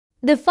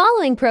The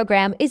following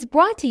program is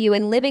brought to you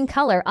in living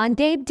color on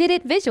Dave Did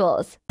It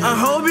Visuals. I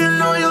hope you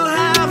know you'll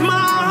have my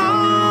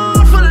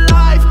heart for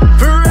life,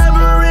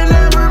 forever and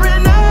ever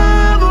and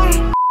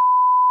ever.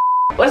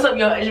 What's up,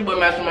 y'all? It's your boy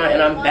Mastermind,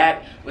 and I'm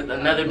back with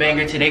another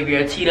banger. Today we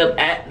are teed up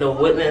at the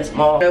Woodlands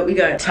Mall. We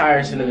got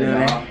tires in the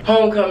building.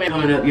 Homecoming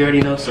coming up, you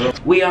already know, so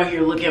we out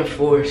here looking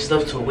for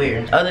stuff to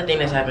wear. Other thing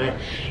that's happening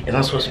is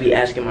I'm supposed to be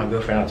asking my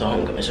girlfriend out to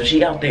homecoming, so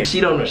she out there.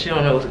 She don't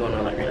know what's going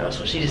on right now,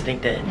 so she just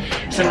think that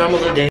it's a normal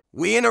little day.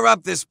 We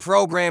interrupt this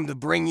program to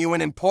bring you an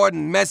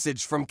important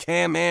message from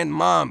Cam and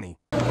Mommy.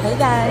 Hey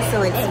guys,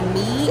 so it's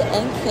me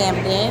and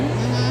Camden,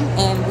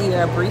 and we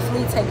are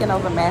briefly taking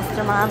over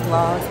Mastermind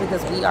Vlogs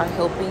because we are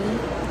helping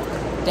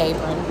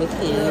Davon with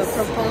his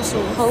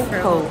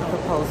hoco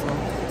proposal.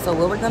 So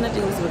what we're going to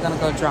do is we're going to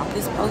go drop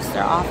this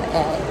poster off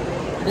at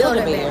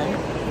Build-A-Bear,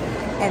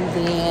 and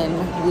then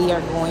we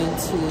are going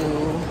to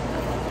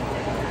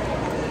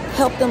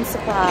help them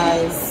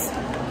surprise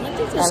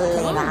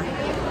Elena.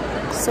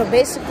 So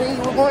basically,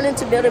 we're going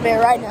into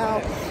Build-A-Bear right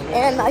now,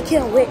 and I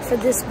can't wait for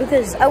this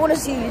because I want to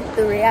see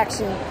the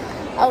reaction.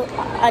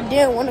 I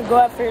didn't want to go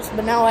at first,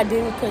 but now I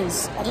do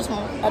because I just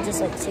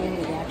like seeing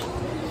the reaction.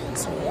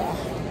 So yeah,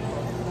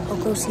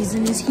 hoco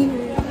season is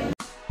here.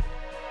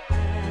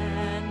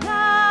 And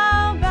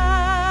now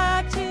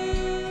back to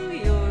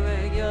your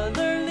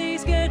regularly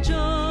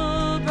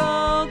scheduled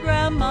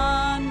program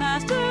on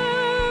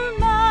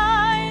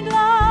Mastermind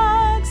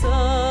Vlogs.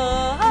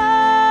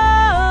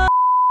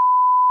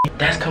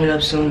 That's coming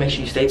up soon. Make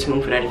sure you stay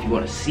tuned for that if you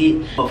want to see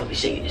it. Hopefully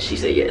she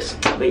said yes.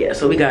 But yeah,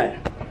 so we got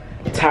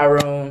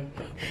Tyrone.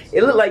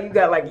 It looked like you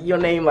got like your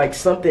name like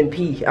something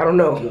P. I don't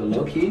know. Yo,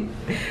 low key,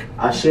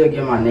 I should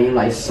get my name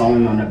like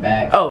sewn on the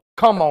back. Oh,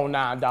 come on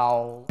now,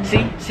 dog.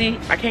 See,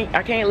 I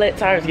can't let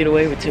Tyrus get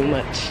away with too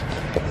much.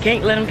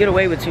 Can't let him get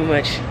away with too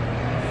much,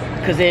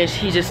 cause then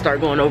he just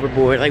start going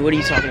overboard. Like, what are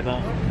you talking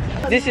about?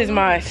 This is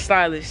my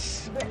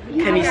stylist,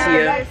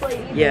 Kanicia.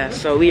 Yeah,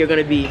 so we are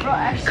gonna be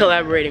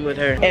collaborating with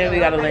her, and we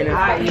got Elena.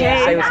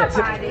 Say what's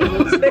up.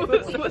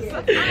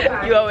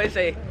 You always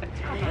say.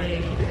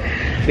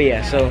 But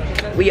yeah, so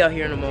we out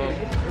here in the mall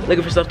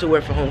looking for stuff to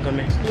wear for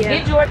homecoming.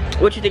 Yeah.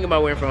 What you think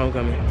about wearing for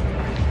homecoming?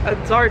 A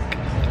dark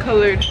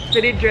colored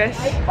fitted dress.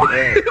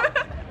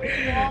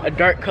 A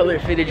dark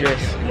colored fitted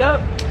dress.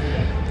 Yup.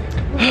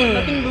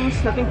 Nothing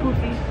loose, nothing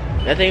poofy.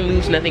 Nothing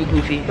loose, nothing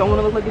poofy. Don't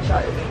want to look like a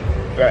child.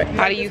 Right.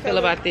 How do you feel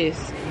about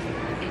this?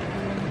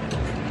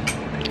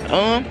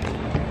 I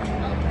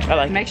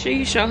like it. Make sure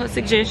you show her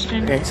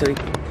suggestion. Okay, so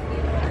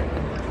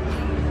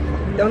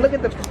Don't look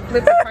at the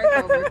flip the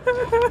price over.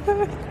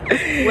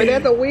 Where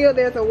there's a wheel,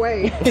 there's a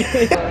way.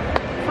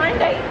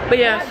 But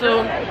yeah,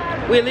 so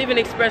we're leaving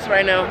Express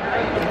right now.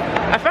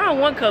 I found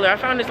one color. I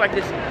found this like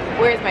this.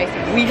 Where's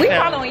Mason? We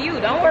following you.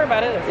 Don't worry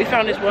about us. We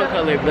found this one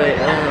color, but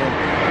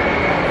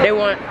they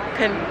want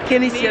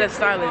Kenny see the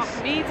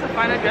stylist. We need to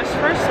find a dress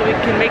first so we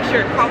can make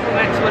sure it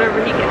complements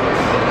whatever he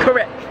gets.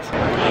 Correct.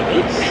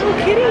 Hello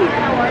Kitty.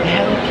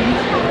 Hello Kitty.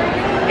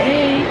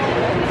 Hey.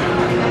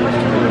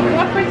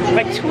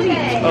 Like 20.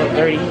 Oh,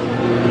 30. 32.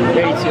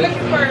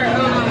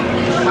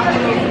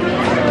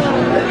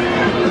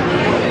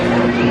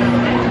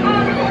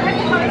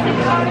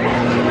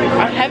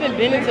 I haven't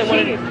been into one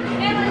of these.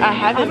 I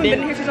haven't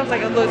been here since I was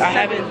like a little. I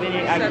haven't been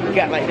here. I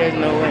got like there's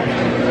no way.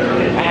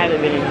 I haven't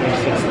been in here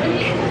since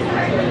like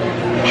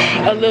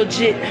a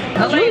legit.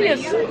 Elena,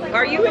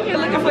 are you in here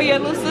looking for your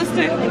little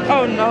sister?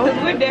 Oh no.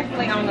 Because we're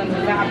definitely on the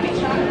lobby.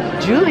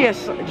 Julia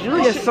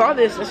saw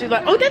this and she's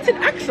like, oh, that's an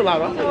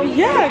axolotl. I'm like, oh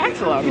yeah,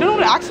 axolotl. You don't know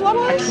what an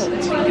axolotl is?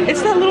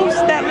 It's that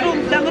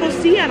little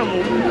sea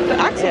animal. The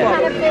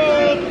axolotl.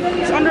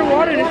 Yeah. It's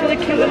underwater and it's really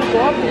cute little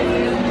blob.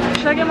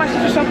 Should I get my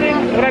sister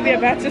something? Would I be a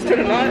bad sister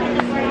or not?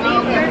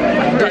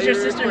 Does your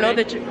sister know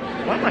that you're?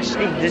 Why am I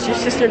shaking? Does your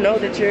sister know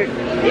that you're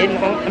in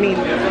home? I mean,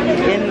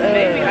 in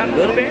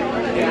Build-A-Bear?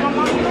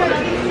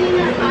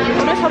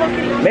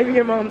 Maybe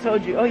your mom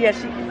told you. Oh yeah,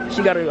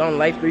 she got her on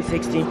Life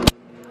 360.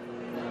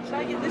 Should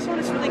I get this one?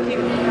 It's really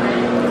cute.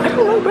 I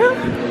don't know, bro.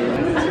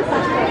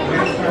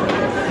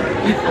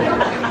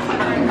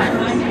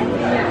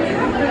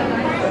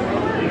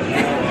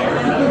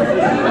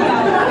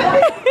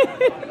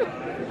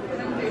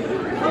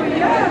 Oh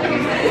yeah.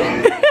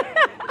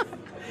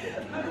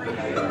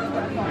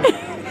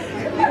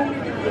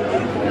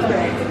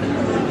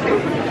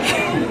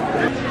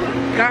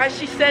 Guys,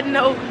 she said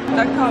no.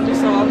 That caught me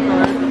so off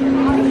guard.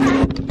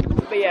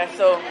 But yeah,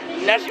 so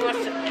now she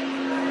wants to.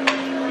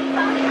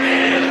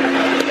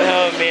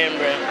 Oh man,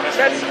 bro.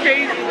 That's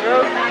crazy,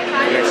 bro.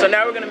 Yeah, so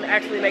now we're gonna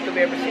actually make a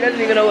bear, but she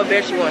doesn't even know what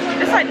bear she wants.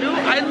 Yes, I do.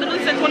 I literally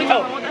said 25.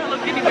 Oh. I want the Hello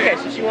Kitty bear.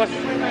 Okay, so she wants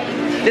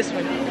this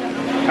one.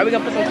 Are we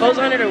gonna put some clothes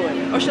on it or what?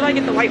 Or should I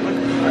get the white one?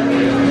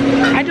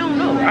 I don't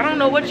know. I don't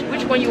know which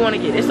one you want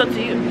to get. It's up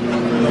to you.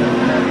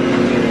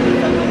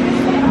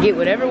 Get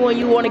whatever one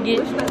you want to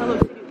get.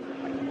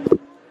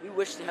 We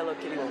wish the Hello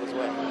Kitty one was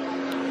what?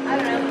 I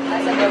don't know.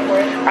 I said go for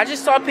it. I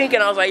just saw pink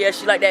and I was like, yeah,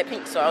 she like that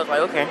pink. So I was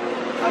like, okay.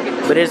 I'll get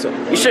this. But it's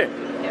you sure?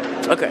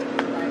 Yeah. Okay.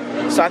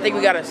 So I think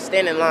we gotta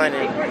stand in line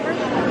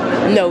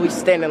and no, we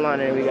stand in line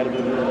and we gotta do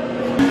it.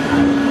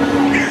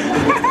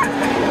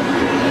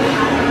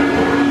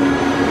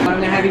 I'm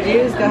gonna have you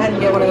Jews. Go ahead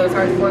and get one of those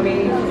hearts for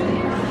me.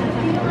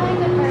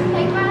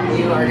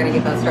 You are gonna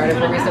get that started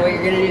for me. So what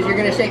you're gonna do is you're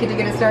gonna shake it to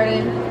get it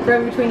started.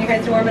 Rub it between your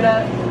heads to warm it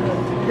up.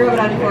 Rub it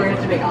on your forehead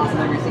to make awesome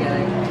memories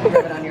together.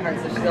 Rub it on your heart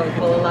so she's always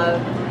full of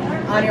love.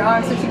 On your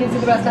arms so she gives you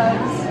the best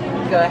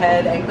hugs. Go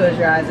ahead and close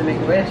your eyes and make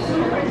a wish.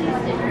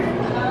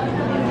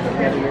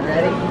 Whenever you're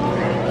ready.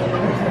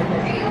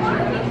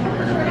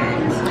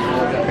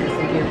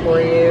 Here for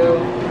you.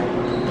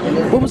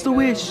 What was the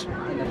wish?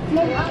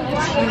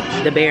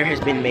 The bear has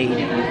been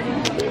made.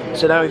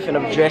 So now we're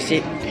finna dress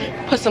it,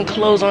 put some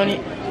clothes on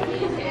it.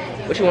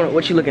 What you want?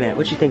 What you looking at?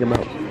 What you thinking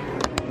about?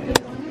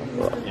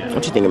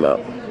 What you thinking about?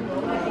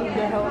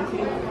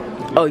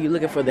 Oh, you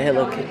looking for the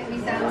Hello Kitty?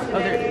 Oh,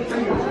 there it is.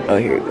 Oh,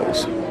 here it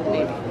goes.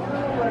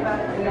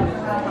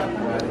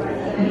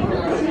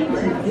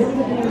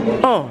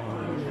 Oh.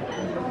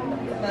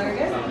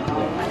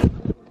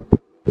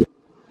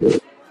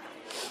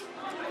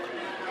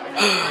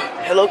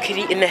 Hello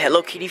Kitty in the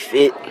Hello Kitty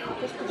fit.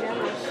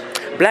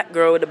 Black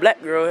girl with the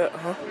black girl,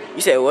 huh?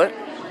 You said what?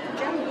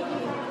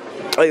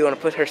 Oh, you want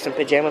to put her some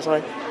pajamas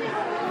on?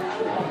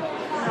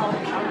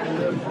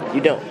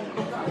 You don't?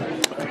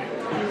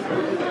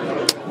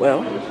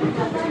 Well.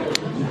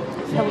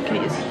 Hello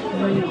Kitty is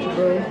huge,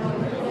 bro.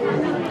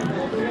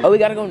 Oh, we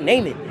gotta go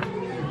name it.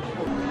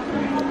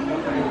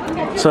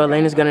 So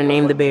Elena's gonna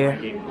name the bear.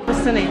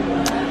 What's the name?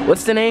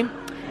 What's the name?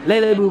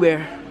 Lele Boo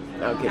Bear.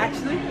 Okay.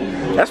 Actually?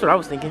 That's what I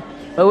was thinking.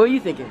 Oh, what were you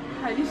thinking?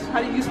 How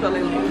do you spell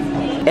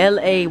Lele?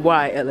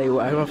 L-A-Y,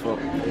 L-A-Y, my fault.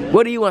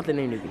 What do you want the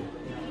name to be?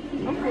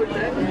 I'm cool with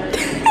that.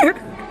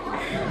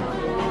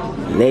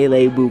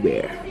 Lele Boo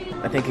Bear.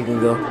 I think you can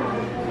go.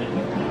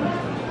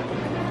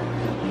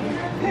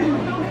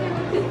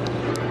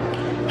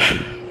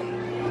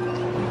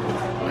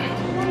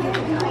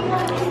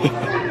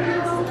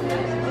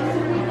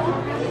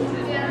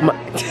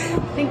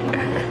 Thank you.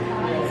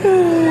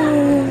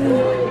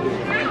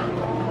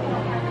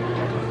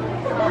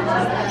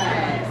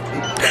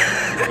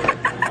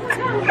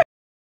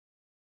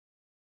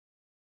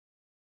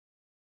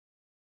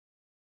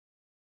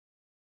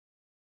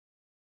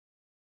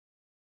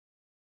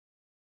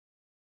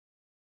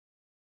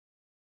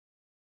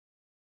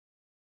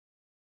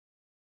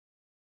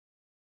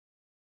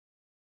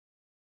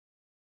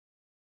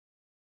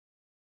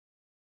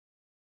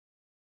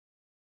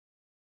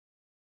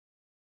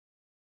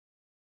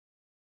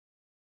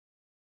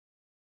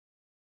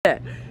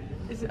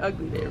 Is it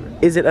ugly,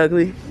 David? Is it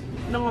ugly?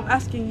 No, I'm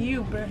asking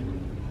you, bro.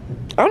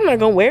 I'm not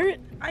gonna wear it.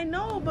 I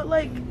know, but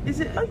like, is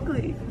it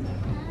ugly?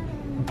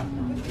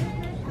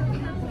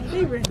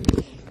 David.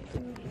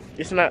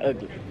 It's not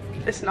ugly.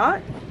 It's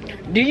not?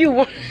 Do you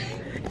want?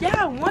 Yeah,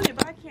 I want it,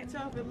 but I can't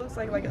tell if it looks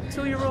like a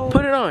 2-year-old.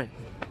 Put it on.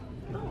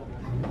 No.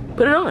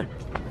 Put it on.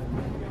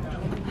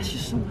 That's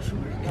just so much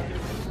work.